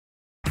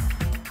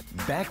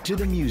back to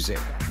the music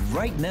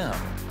right now.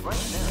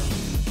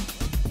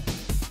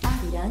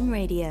 Arirang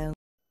Radio.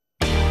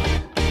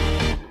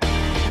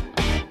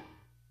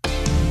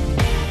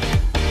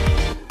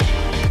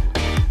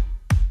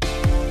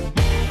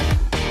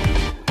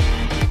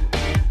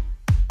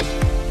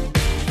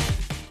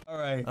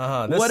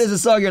 What is the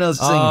song you're gonna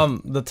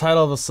sing? The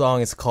title of the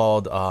song is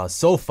called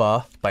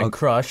Sofa by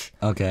Crush.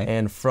 Okay.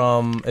 And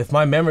from, if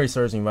my memory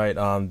serves me right,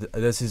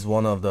 this is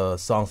one of the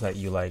songs that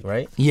you like,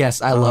 right?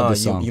 Yes, I love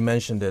this song. You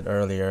mentioned it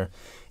earlier.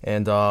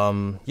 And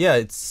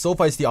it's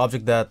Sofa is the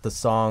object that the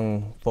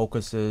song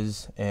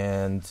focuses,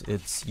 and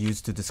it's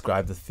used to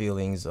describe the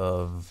feelings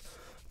of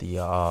the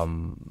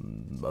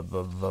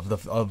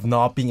of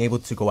not being able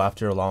to go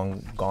after a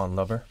long gone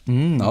lover.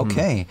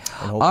 Okay.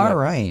 All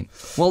right.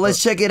 Well,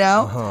 let's check it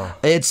out.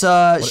 It's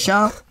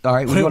Sean. All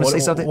right. You want to say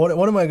something? What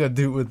am I gonna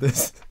do with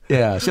this?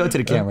 Yeah, show it to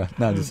the camera.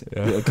 No, just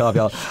call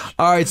y'all.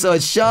 All right. So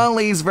it's Sean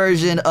Lee's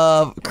version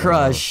of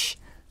Crush,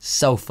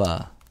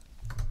 Sofa.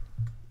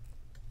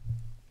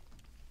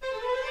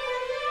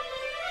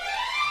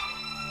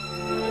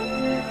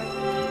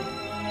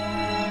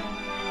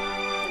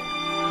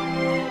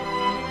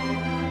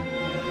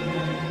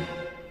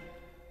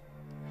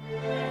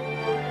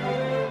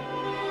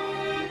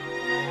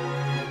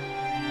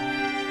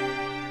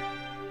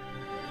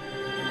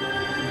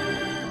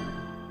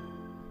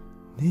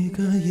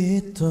 네가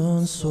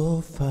있던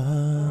소파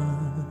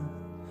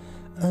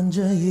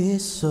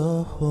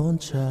앉아있어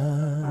혼자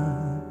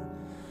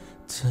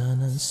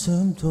단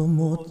한숨도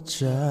못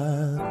자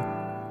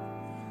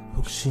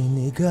혹시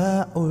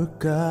네가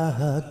올까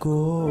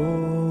하고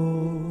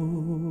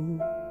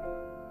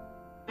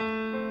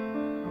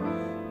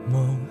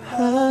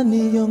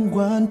멍하니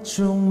현관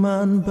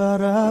쪽만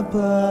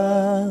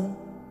바라봐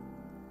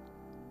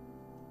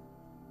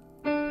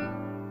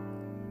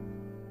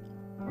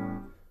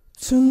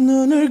두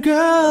눈을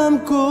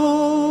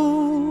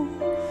감고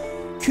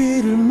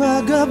귀를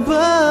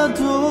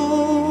막아봐도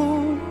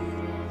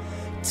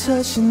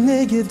다시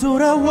내게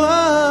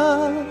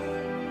돌아와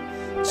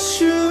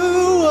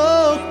추억들이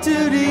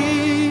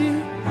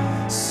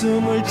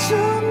숨을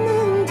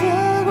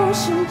참는다고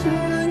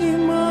심장이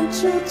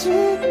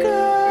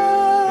멈춰질까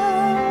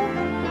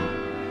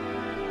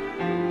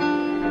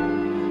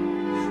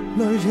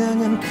널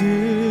향한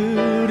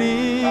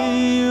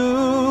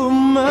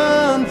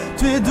그리움만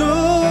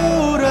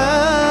되돌아와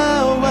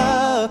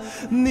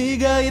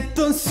네가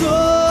있던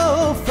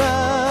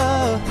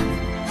소파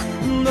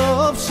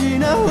너 없이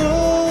나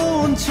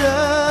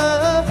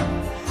혼자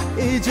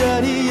이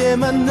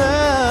자리에만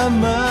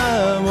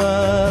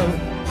남아와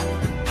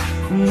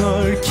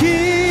널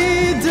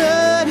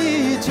기다리잖아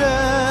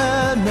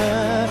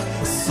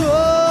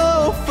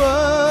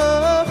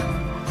소파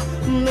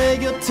내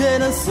곁에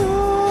난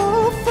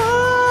so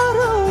far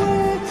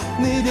away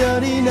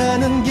미련이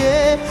나는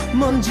게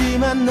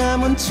먼지만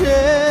남은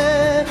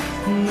채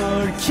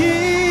널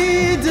기다리잖아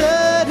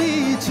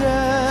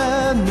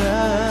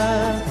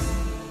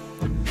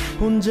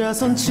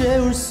혼자선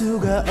채울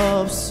수가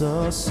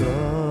없어서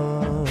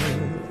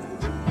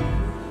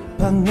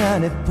방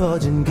안에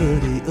퍼진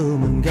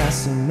그리움은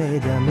가슴에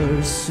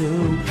담을 수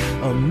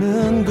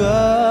없는 것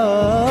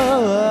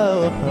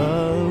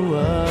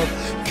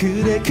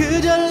그래 그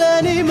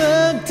잘난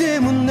이맘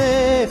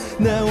때문에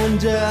나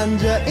혼자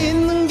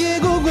앉아있는 게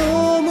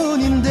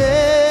고고문인데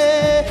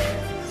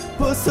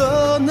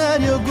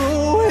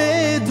벗어나려고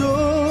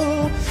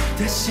해도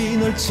다시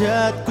널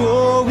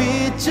찾고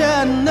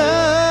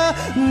있잖아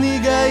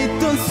네가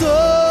있던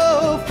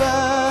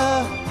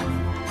소파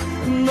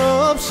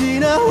너 없이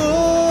나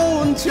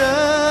혼자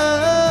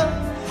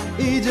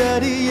이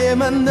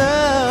자리에만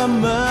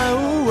남아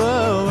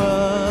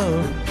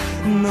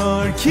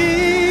널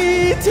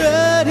기다리잖아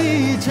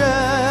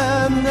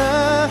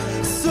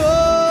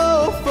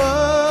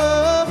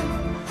소파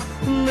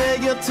내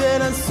곁에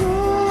난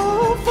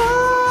so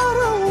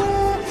far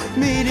away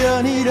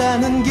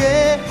미련이라는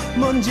게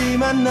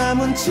먼지만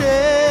남은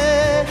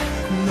채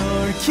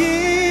널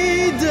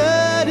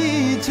기다리잖아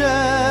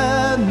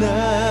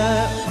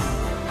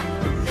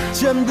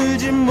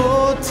잠들지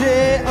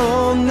못해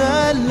all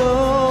night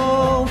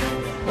long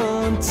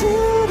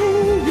until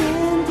the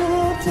end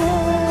of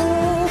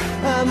time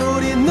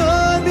아무리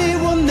널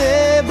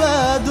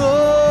비워내봐도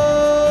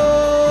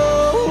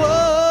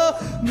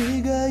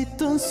네가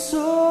있던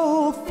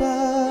소파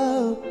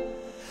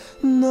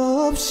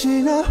너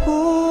없이 나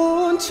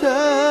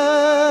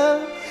혼자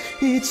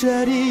이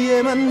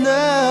자리에만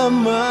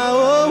남아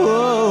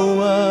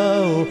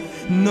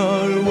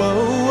널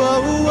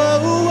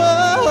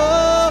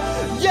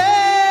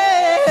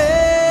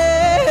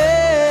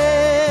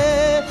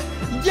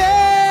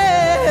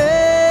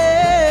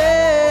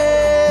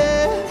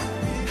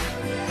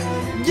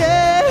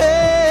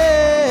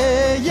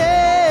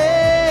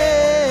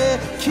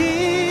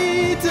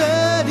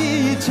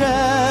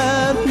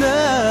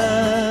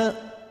기다리잖아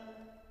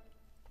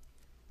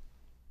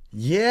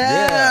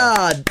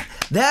Yeah.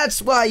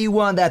 That's why you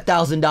won that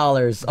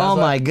 $1,000. Oh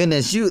my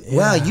goodness.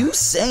 Wow, you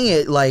sang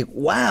it like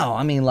wow.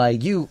 I mean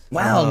like you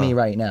wowed me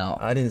right now.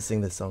 I didn't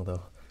sing this song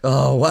though.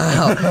 Oh,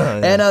 wow.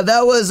 And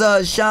that was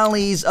Sean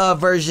Lee's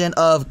version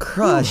of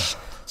Crush.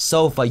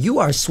 Sofa. You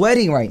are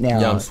sweating right now.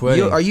 Yeah, I'm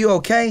sweating. Are you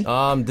okay?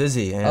 I'm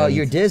dizzy. Oh,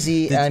 you're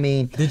dizzy.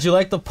 Did you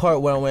like the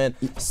part where I went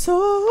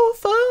so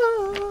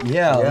far?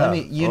 Yeah, let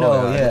me,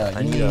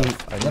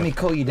 I let me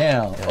cool you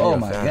down. Yeah, Oh you're a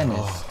my fan. goodness.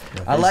 Oh,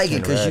 my I face like it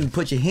turned because red. you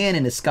put your hand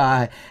in the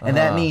sky, and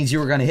that means you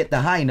were gonna hit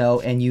the high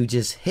note, and you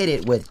just hit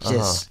it with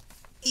just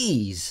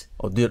ease.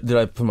 Oh, did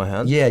I put my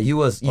hand? Yeah,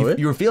 you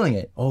really? were feeling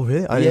it. Oh,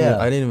 really? I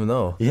didn't even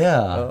know. Yeah.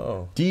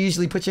 Oh. Do you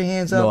usually put your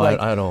hands up? No, like,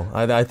 I don't.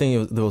 I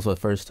think it was the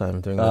first time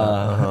doing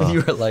that.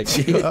 you were like,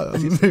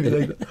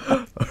 Maybe.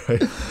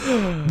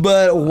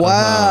 but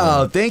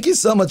wow, thank you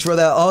so much for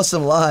that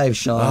awesome live,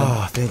 Sean.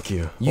 Oh, thank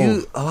you.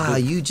 You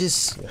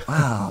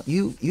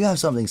you have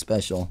something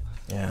special.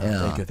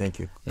 Yeah. Thank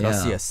you. Yeah.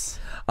 Gracias.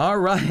 All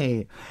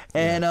right,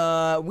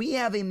 and we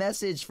have a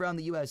message from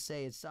the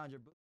USA. It's Sandra.